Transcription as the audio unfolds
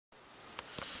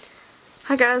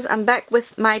Hi guys, I'm back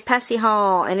with my Paci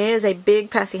haul, and it is a big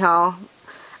Paci haul.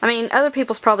 I mean, other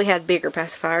people's probably had bigger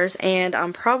pacifiers, and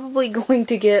I'm probably going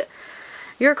to get...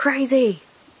 You're crazy!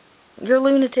 You're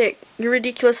lunatic. You're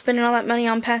ridiculous spending all that money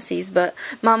on Pacis, but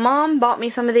my mom bought me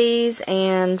some of these,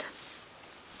 and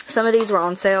some of these were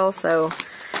on sale, so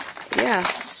yeah,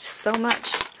 it's just so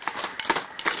much.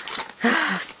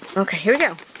 Okay, here we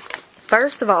go.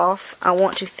 First of all, I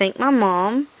want to thank my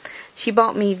mom. She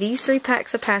bought me these 3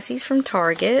 packs of Pacis from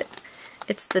Target.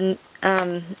 It's the,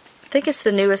 I think it's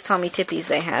the newest Tommy Tippies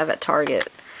they have at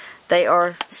Target. They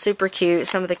are super cute.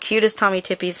 Some of the cutest Tommy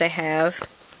Tippies they have.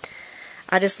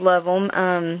 I just love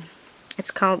them.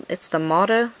 It's the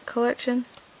Moda collection.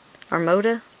 Or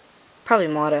Moda? Probably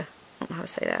Moda. I don't know how to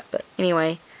say that. But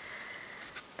anyway,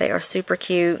 they are super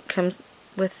cute. Comes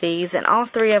with these. And all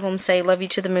 3 of them say love you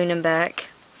to the moon and back.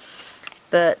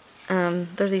 But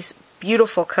they're these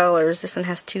beautiful colors. This one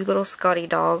has 2 little Scotty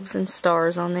dogs and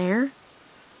stars on there.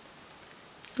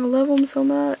 I love them so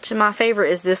much. And my favorite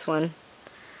is this one.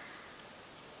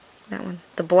 That one.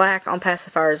 The black on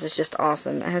Pacifiers is just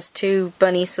awesome. It has 2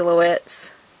 bunny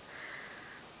silhouettes.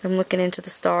 I'm looking into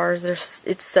the stars.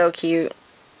 It's so cute.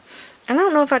 I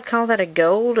don't know if I'd call that a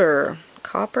gold or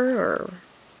copper or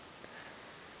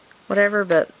whatever,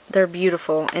 but they're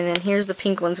beautiful. And then here's the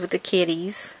pink ones with the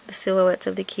kitties. The silhouettes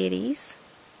of the kitties.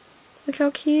 Look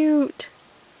how cute.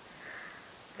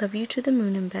 Love you to the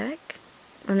moon and back.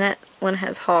 And that one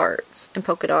has hearts and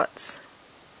polka dots.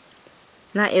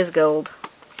 And that is gold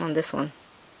on this one.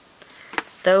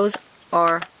 Those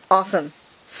are awesome.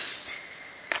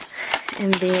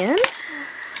 And then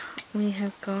we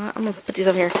have got, I'm going to put these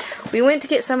over here. We went to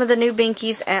get some of the new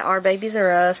Binkies at our Babies R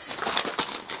Us.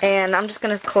 And I'm just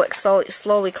going to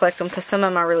slowly collect them because some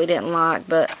of them I really didn't like.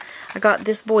 But I got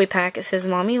this boy pack. It says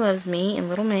Mommy Loves Me and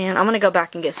Little Man. I'm going to go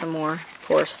back and get some more, of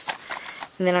course.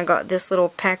 And then I got this little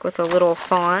pack with a little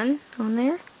fawn on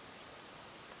there.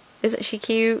 Isn't she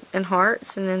cute? And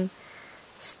hearts. And then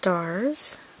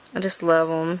stars. I just love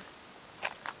them.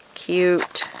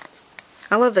 Cute.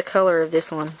 I love the color of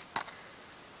this one.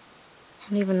 I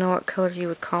don't even know what color you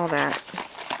would call that.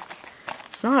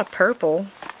 It's not a purple.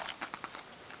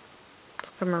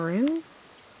 It's like a maroon?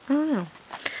 I don't know.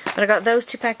 But I got those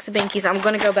 2 packs of Binkies. I'm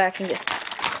going to go back and get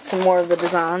some more of the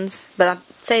designs. But I'd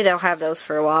say they'll have those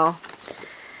for a while.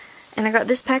 And I got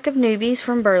this pack of newbies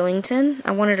from Burlington.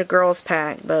 I wanted a girls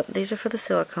pack, but these are for the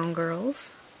silicone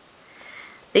girls.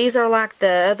 These are like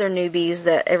the other newbies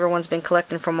that everyone's been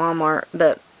collecting from Walmart,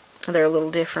 but they're a little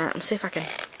different. Let's see if I can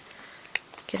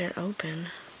get it open.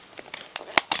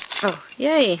 Oh,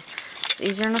 yay! It's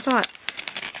easier than I thought.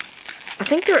 I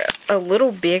think they're a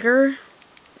little bigger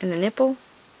in the nipple.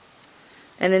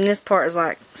 And then this part is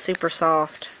like super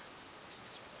soft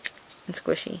and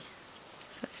squishy.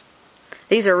 So,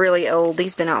 these are really old.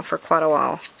 These have been out for quite a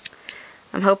while.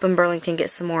 I'm hoping Burlington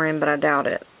gets some more in, but I doubt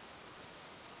it.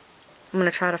 I'm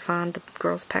going to try to find the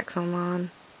girls' packs online.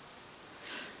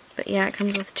 But yeah, it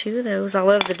comes with 2 of those. I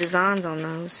love the designs on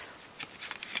those.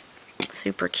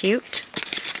 Super cute.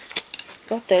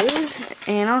 Got those.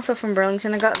 And also from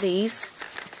Burlington I got these.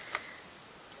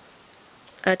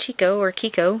 Chico or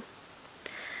Kiko.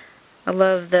 I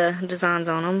love the designs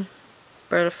on them.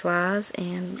 Butterflies,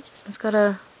 and it's got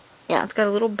a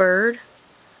little bird.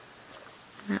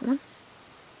 That one.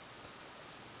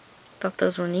 Thought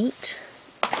those were neat.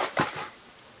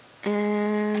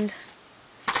 And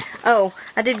oh,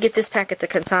 I did get this pack at the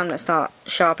consignment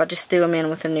shop. I just threw them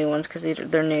in with the new ones because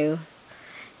they're new.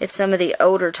 It's some of the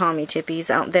older Tommy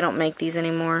Tippies. They don't make these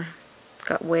anymore. It's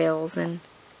got whales and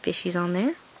fishies on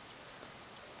there.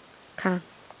 Kind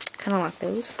of like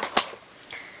those.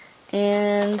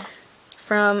 And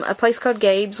from a place called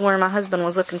Gabe's, where my husband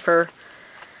was looking for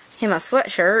him a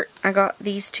sweatshirt, I got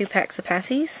these 2 packs of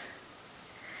Pacis.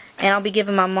 And I'll be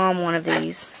giving my mom one of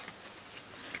these.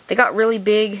 They got really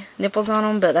big nipples on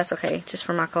them, but that's okay, just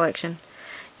for my collection.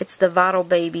 It's the Vital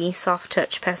Baby Soft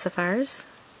Touch Pacifiers.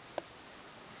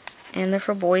 And they're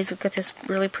for boys. They've got this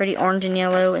really pretty orange and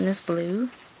yellow and this blue.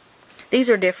 These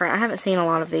are different. I haven't seen a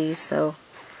lot of these, so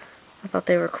I thought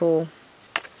they were cool.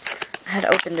 I had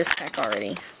opened this pack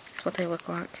already. That's what they look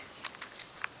like.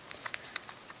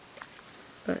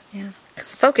 But yeah.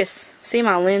 Focus. See,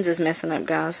 my lens is messing up,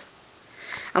 guys.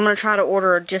 I'm going to try to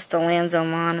order just a lens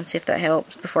online and see if that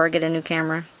helps before I get a new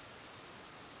camera.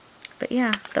 But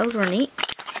yeah, those were neat.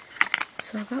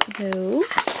 So I got those.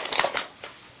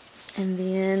 And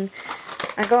then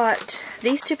I got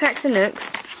these 2 packs of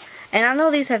Nooks. And I know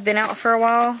these have been out for a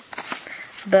while,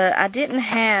 but I didn't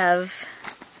have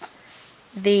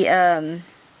the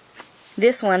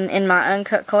this one in my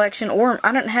uncut collection, or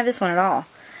I didn't have this one at all.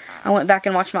 I went back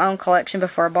and watched my own collection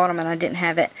before I bought them, and I didn't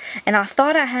have it. And I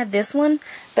thought I had this one,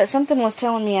 but something was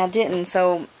telling me I didn't,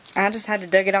 so I just had to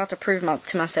dug it out to prove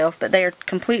to myself. But they are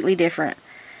completely different.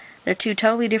 They're two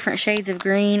totally different shades of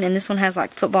green, and this one has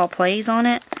like football plays on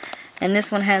it, and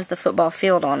this one has the football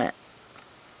field on it.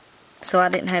 So I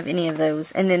didn't have any of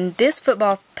those. And then this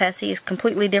football Paci is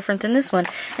completely different than this one.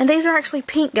 And these are actually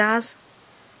pink, guys.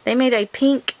 They made a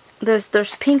pink,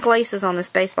 there's pink laces on this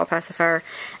baseball pacifier,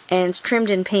 and it's trimmed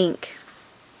in pink.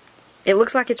 It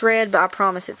looks like it's red, but I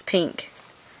promise it's pink.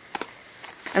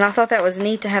 And I thought that was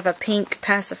neat to have a pink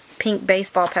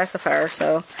baseball pacifier,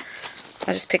 so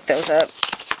I just picked those up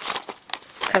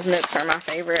because Nooks are my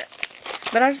favorite.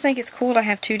 But I just think it's cool to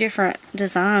have two different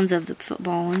designs of the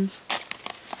football ones.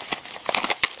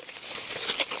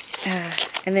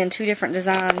 And then two different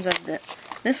designs of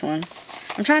this one.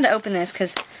 I'm trying to open this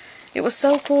because it was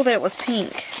so cool that it was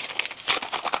pink.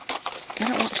 I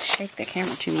don't want to shake the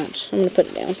camera too much. I'm going to put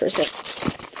it down for a sec.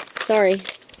 Sorry.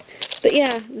 But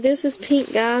yeah, this is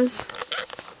pink, guys.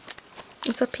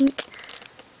 It's a pink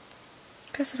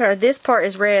pacifier. This part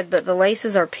is red, but the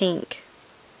laces are pink.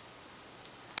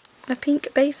 A pink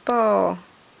baseball.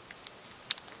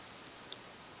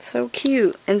 So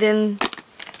cute. And then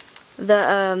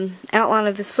the outline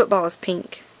of this football is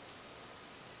pink.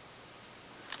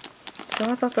 So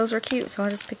I thought those were cute, so I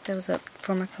just picked those up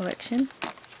for my collection.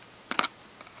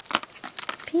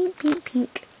 Pink, pink,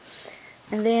 pink.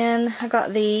 And then I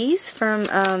got these from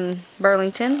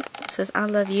Burlington. It says, I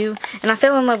love you. And I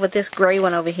fell in love with this gray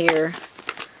one over here.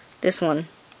 This one.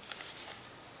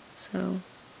 So,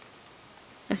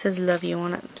 it says love you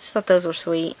on it. Just thought those were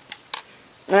sweet.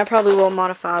 And I probably will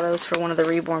modify those for one of the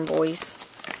reborn boys.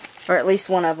 Or at least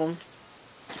one of them.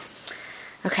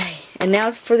 Okay, and now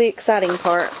for the exciting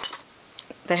part.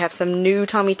 They have some new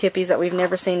Tommy Tippies that we've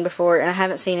never seen before, and I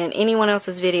haven't seen in anyone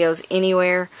else's videos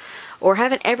anywhere, or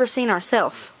haven't ever seen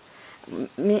ourselves.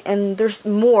 And there's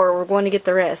more, we're going to get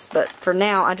the rest, but for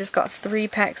now I just got 3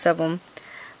 packs of them.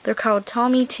 They're called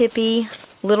Tommy Tippy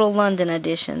Little London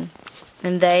Edition,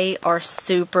 and they are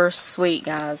super sweet,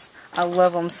 guys. I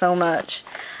love them so much.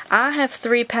 I have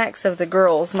 3 packs of the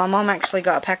girls. My mom actually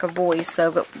got a pack of boys,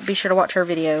 so be sure to watch her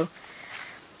video.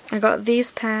 I got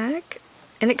these pack.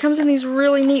 And it comes in these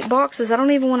really neat boxes. I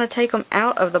don't even want to take them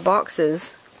out of the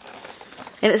boxes.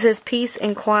 And it says peace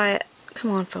and quiet. Come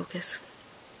on, focus.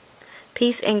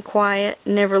 Peace and quiet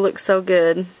never look so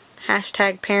good.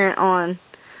 Hashtag parent on.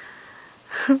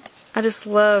 I just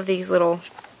love these little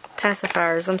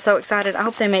pacifiers. I'm so excited. I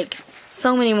hope they make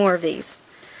so many more of these.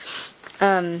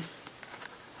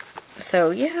 So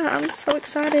yeah, I'm so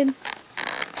excited.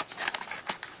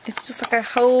 It's just like a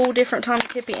whole different Tommy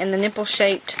Tippy, and the nipple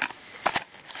shaped.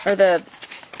 Or the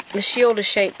shield is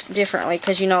shaped differently,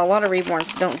 because you know a lot of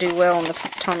reborns don't do well on the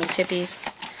Tommy Tippies.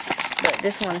 But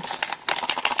this one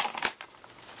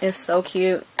is so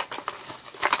cute.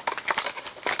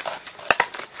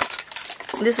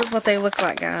 This is what they look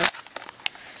like, guys.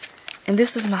 And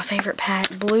this is my favorite pack.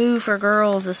 Blue for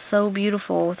girls is so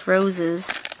beautiful with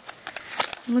roses.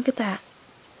 And look at that.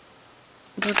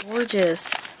 They're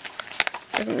gorgeous.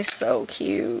 They're going to be so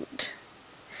cute.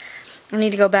 I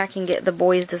need to go back and get the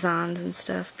boys' designs and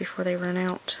stuff before they run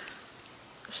out.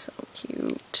 They're so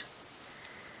cute.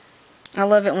 I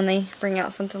love it when they bring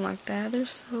out something like that. They're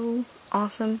so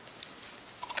awesome.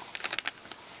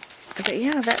 Okay,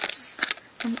 yeah,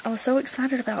 I was so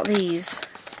excited about these.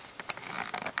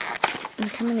 They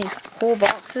come in these cool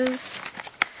boxes.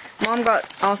 Mom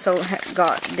also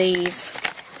got these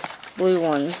blue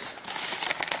ones.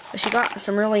 But she got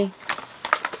some really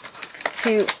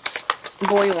cute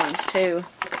boy ones too.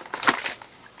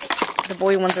 The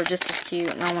boy ones are just as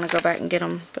cute, and I want to go back and get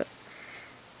them. But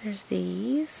there's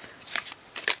these.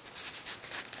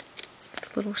 The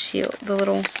little shield, the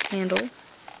little handle.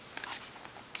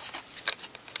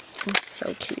 It's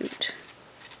so cute.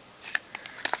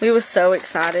 We was so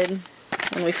excited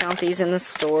when we found these in the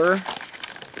store.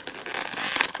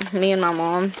 Me and my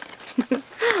mom.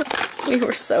 We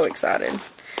were so excited.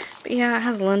 But yeah, it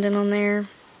has London on there.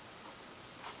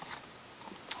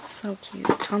 So cute.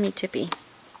 Tommy Tippy.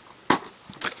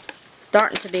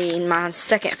 Starting to be my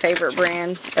second favorite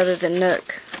brand other than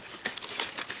Nook.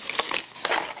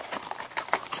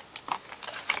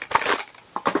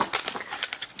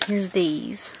 Here's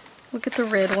these. Look at the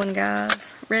red one,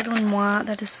 guys. Red one white.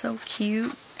 That is so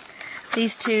cute.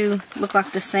 These two look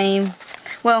like the same.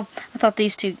 Well, I thought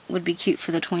these two would be cute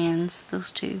for the twins.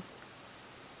 Those two.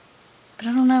 But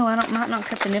I don't know. Might not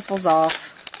cut the nipples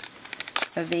off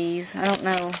of these. I don't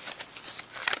know.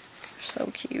 They're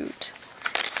so cute.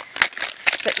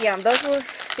 But yeah,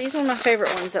 these were my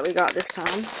favorite ones that we got this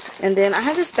time. And then I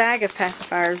have this bag of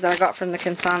pacifiers that I got from the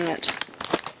consignment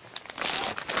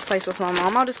place with my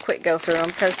mom. I'll just quick go through them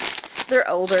because they're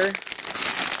older.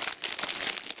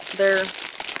 They're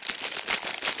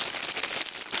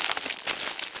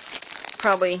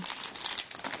probably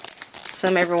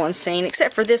some everyone's seen,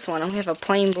 except for this one. We have a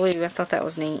plain blue. I thought that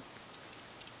was neat.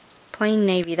 Plain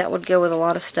navy. That would go with a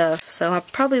lot of stuff. So I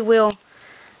probably will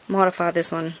modify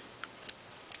this one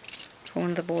for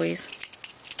one of the boys.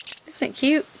 Isn't it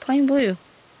cute? Plain blue.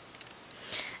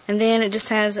 And then it just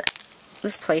has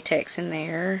this Playtex in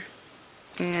there.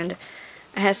 And it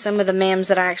has some of the mams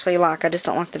that I actually like. I just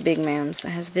don't like the big mams. It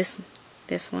has this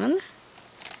one.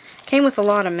 Came with a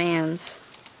lot of mams.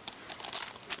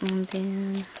 And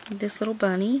then this little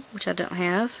bunny, which I don't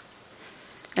have.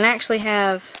 And I actually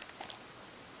have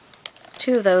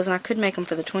 2 of those, and I could make them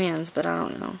for the twins, but I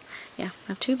don't know. Yeah, I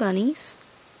have 2 bunnies.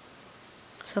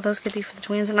 So those could be for the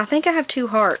twins. And I think I have 2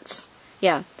 hearts.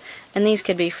 Yeah, and these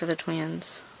could be for the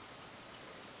twins.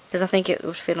 Because I think it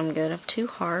would fit them good. I have 2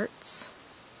 hearts.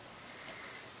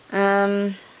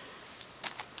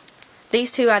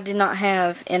 These 2 I did not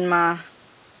have in my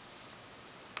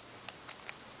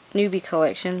newbie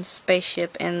collection.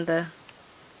 Spaceship and the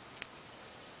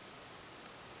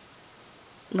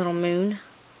little moon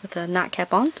with a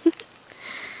nightcap on.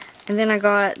 And then I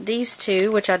got these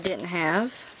 2, which I didn't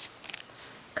have.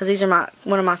 Because these are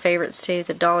one of my favorites too,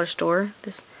 the dollar store.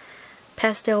 This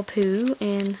Pastel Pooh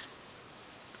and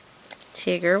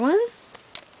Tigger one.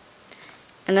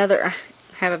 I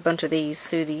have a bunch of these,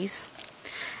 Soothies.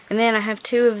 And then I have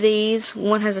 2 of these.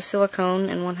 One has a silicone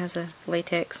and one has a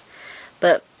latex.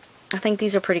 But I think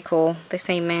these are pretty cool. They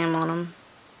say ma'am on them.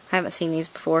 I haven't seen these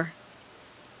before.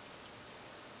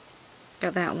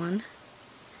 Got that one.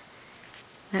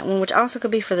 That one, which also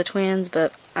could be for the twins,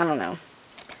 but I don't know.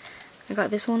 I got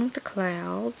this one with the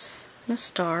clouds and a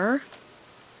star.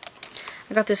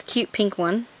 I got this cute pink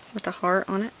one with a heart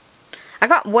on it. I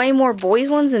got way more boys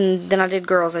ones than I did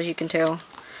girls, as you can tell.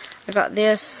 I got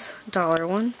this dollar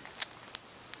one.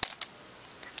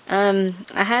 I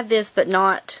have this, but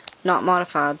not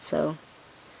modified, so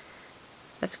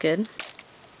that's good.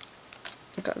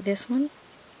 I got this one.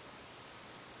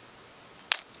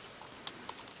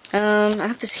 I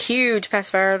have this huge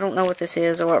pacifier. I don't know what this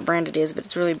is or what brand it is, but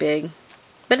it's really big.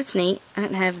 But it's neat. I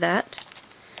didn't have that.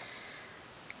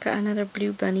 Got another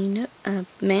blue bunny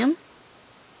ma'am.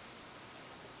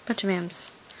 Bunch of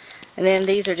ma'ams. And then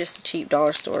these are just the cheap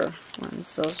dollar store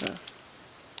ones. Those are.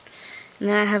 And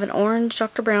then I have an orange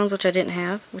Dr. Brown's, which I didn't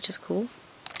have, which is cool.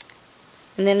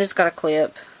 And then it's got a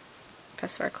clip.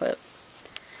 Pacifier clip.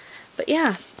 But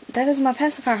yeah, that is my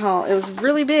pacifier haul. It was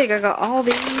really big. I got all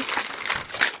these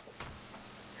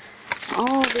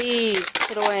to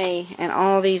put away, and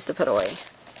all these to put away.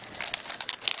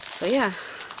 So yeah,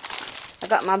 I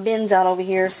got my bins out over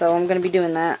here, so I'm going to be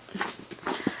doing that.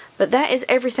 But that is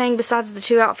everything besides the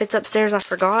 2 outfits upstairs I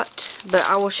forgot, but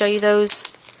I will show you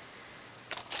those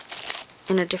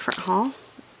in a different haul.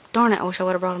 Darn it, I wish I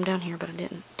would have brought them down here, but I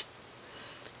didn't.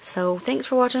 So thanks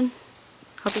for watching.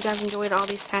 Hope you guys enjoyed all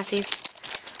these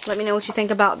passies. Let me know what you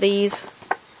think about these.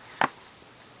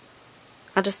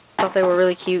 I just thought they were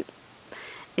really cute.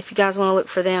 If you guys want to look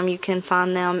for them, you can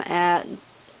find them at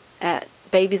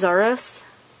Babies R Us.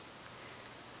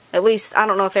 At least, I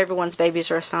don't know if everyone's Babies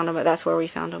R Us found them, but that's where we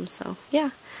found them. So,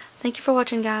 yeah. Thank you for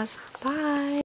watching, guys. Bye.